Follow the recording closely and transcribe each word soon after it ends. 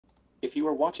If you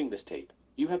are watching this tape,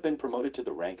 you have been promoted to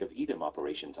the rank of Edom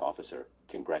Operations Officer.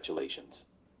 Congratulations.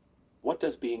 What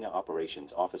does being an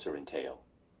operations officer entail?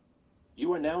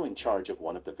 You are now in charge of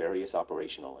one of the various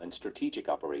operational and strategic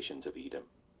operations of Edom.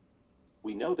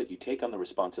 We know that you take on the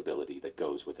responsibility that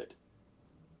goes with it.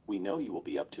 We know you will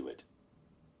be up to it.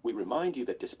 We remind you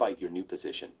that despite your new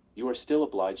position, you are still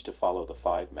obliged to follow the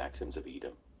 5 maxims of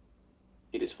Edom.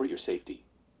 It is for your safety.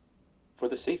 For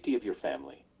the safety of your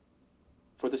family.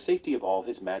 For the safety of all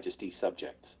His Majesty's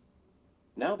subjects.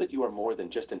 Now that you are more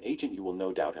than just an agent, you will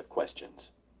no doubt have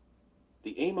questions.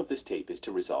 The aim of this tape is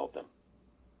to resolve them.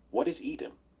 What is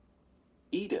Edom?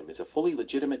 Edom is a fully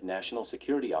legitimate national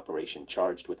security operation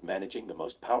charged with managing the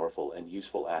most powerful and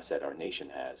useful asset our nation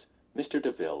has, Mr.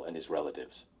 DeVille and his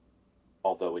relatives.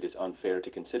 Although it is unfair to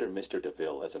consider Mr.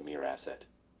 DeVille as a mere asset.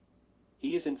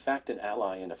 He is in fact an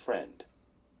ally and a friend.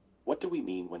 What do we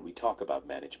mean when we talk about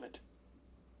management?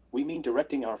 We mean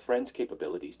directing our friend's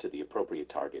capabilities to the appropriate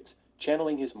targets,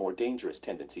 channeling his more dangerous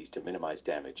tendencies to minimize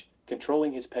damage,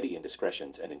 controlling his petty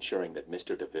indiscretions, and ensuring that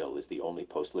Mr. DeVille is the only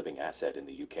post-living asset in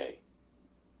the UK.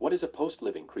 What is a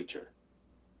post-living creature?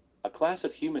 A class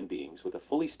of human beings with a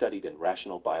fully studied and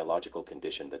rational biological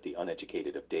condition that the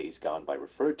uneducated of days gone by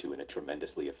referred to in a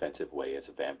tremendously offensive way as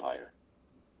a vampire.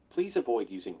 Please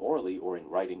avoid using orally or in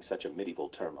writing such a medieval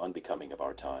term unbecoming of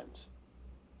our times.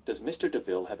 Does Mr.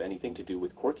 DeVille have anything to do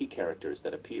with quirky characters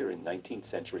that appear in 19th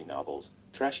century novels,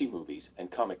 trashy movies, and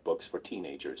comic books for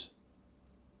teenagers?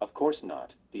 Of course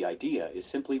not. The idea is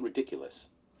simply ridiculous.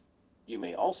 You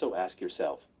may also ask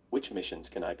yourself, which missions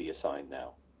can I be assigned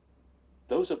now?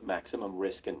 Those of maximum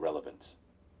risk and relevance.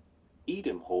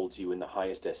 Edom holds you in the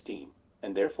highest esteem,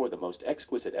 and therefore the most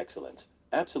exquisite excellence,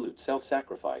 absolute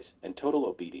self-sacrifice, and total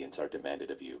obedience are demanded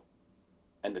of you.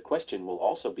 And the question will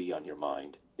also be on your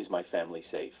mind, is my family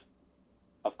safe?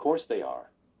 Of course they are.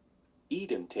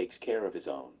 Edom takes care of his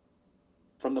own.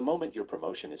 From the moment your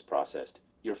promotion is processed,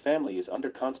 your family is under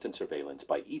constant surveillance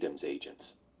by Edom's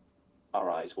agents.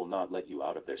 Our eyes will not let you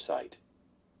out of their sight.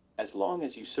 As long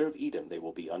as you serve Edom, they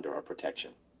will be under our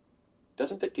protection.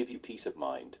 Doesn't that give you peace of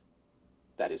mind?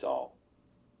 That is all.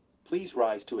 Please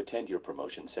rise to attend your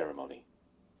promotion ceremony.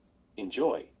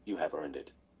 Enjoy, you have earned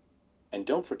it. And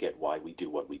don't forget why we do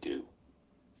what we do.